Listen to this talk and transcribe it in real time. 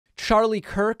Charlie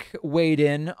Kirk weighed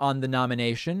in on the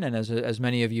nomination, and as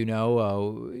many of you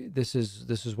know, this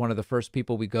is one of the first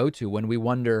people we go to when we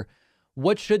wonder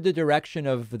what should the direction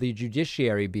of the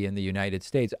judiciary be in the United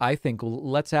States. I think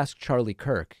let's ask Charlie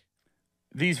Kirk.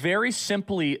 These very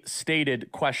simply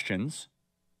stated questions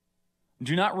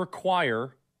do not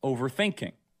require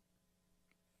overthinking.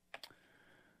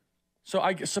 So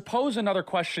I suppose another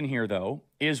question here, though,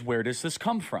 is where does this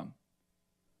come from?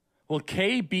 Well,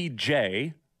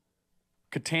 KBJ,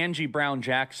 Ketanji Brown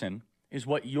Jackson, is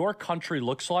what your country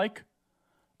looks like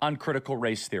on critical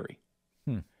race theory.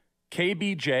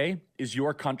 KBJ is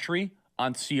your country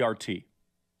on CRT.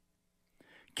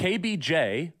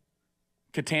 KBJ,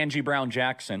 Ketanji Brown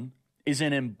Jackson, is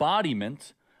an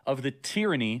embodiment of the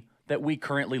tyranny that we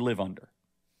currently live under.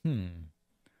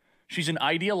 She's an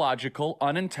ideological,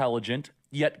 unintelligent,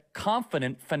 yet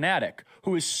confident fanatic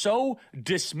who is so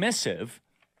dismissive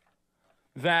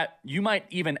that you might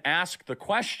even ask the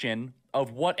question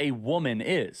of what a woman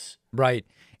is. Right.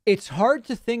 It's hard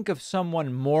to think of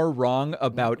someone more wrong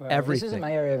about everything. This isn't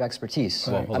my area of expertise.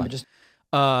 Well, hold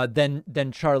on.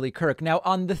 Than Charlie Kirk. Now,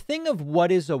 on the thing of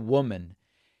what is a woman,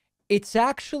 it's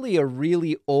actually a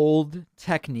really old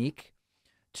technique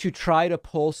to try to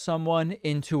pull someone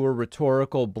into a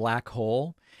rhetorical black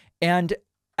hole. And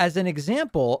as an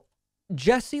example,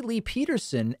 Jesse Lee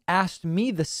Peterson asked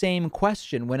me the same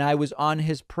question when I was on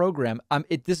his program.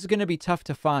 This is going to be tough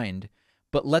to find,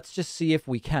 but let's just see if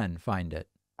we can find it.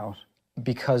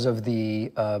 Because of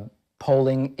the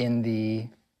polling in the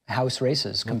House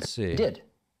races. Let's see. Did.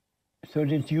 So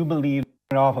did you believe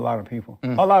an awful lot of people?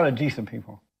 A lot of decent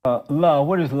people. Love,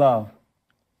 what is love?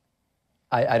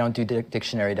 I don't do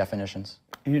dictionary definitions.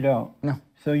 You don't? No.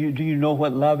 So do you know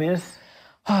what love is?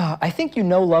 I think you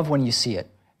know love when you see it.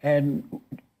 And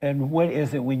what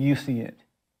is it when you see it?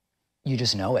 You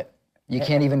just know it. You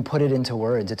can't even put it into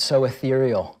words. It's so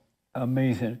ethereal.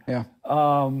 Amazing. Yeah.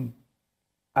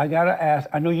 I gotta ask.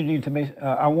 I know you need to make.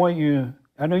 I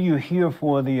know you're here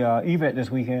for the event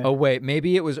this weekend. Oh wait,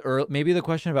 maybe it was early. Maybe the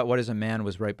question about what is a man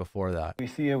was right before that. We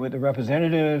see it with the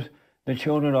representatives. The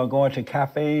children are going to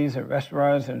cafes and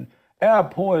restaurants and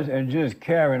airports and just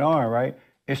carrying on. Right?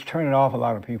 It's turning off a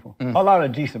lot of people. A lot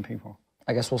of decent people.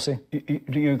 I guess we'll see.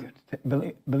 Do you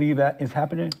believe that is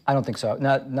happening? I don't think so.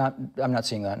 I'm not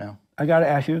seeing that now. I gotta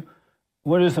ask you,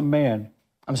 what is a man?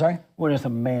 I'm sorry? What is a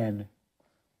man?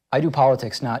 I do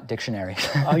politics, not dictionary.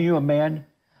 Are you a man?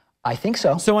 I think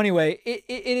so. So anyway, it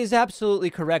is absolutely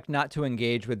correct not to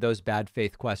engage with those bad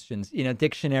faith questions. You know,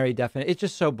 dictionary definition, it's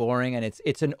just so boring, and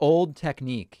it's an old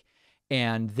technique,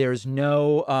 and there's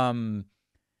no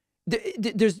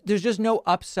there's just no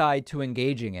upside to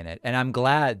engaging in it. And I'm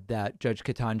glad that Judge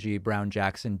Ketanji Brown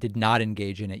Jackson did not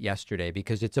engage in it yesterday,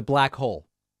 because it's a black hole.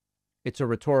 It's a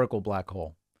rhetorical black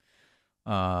hole.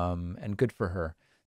 And good for her.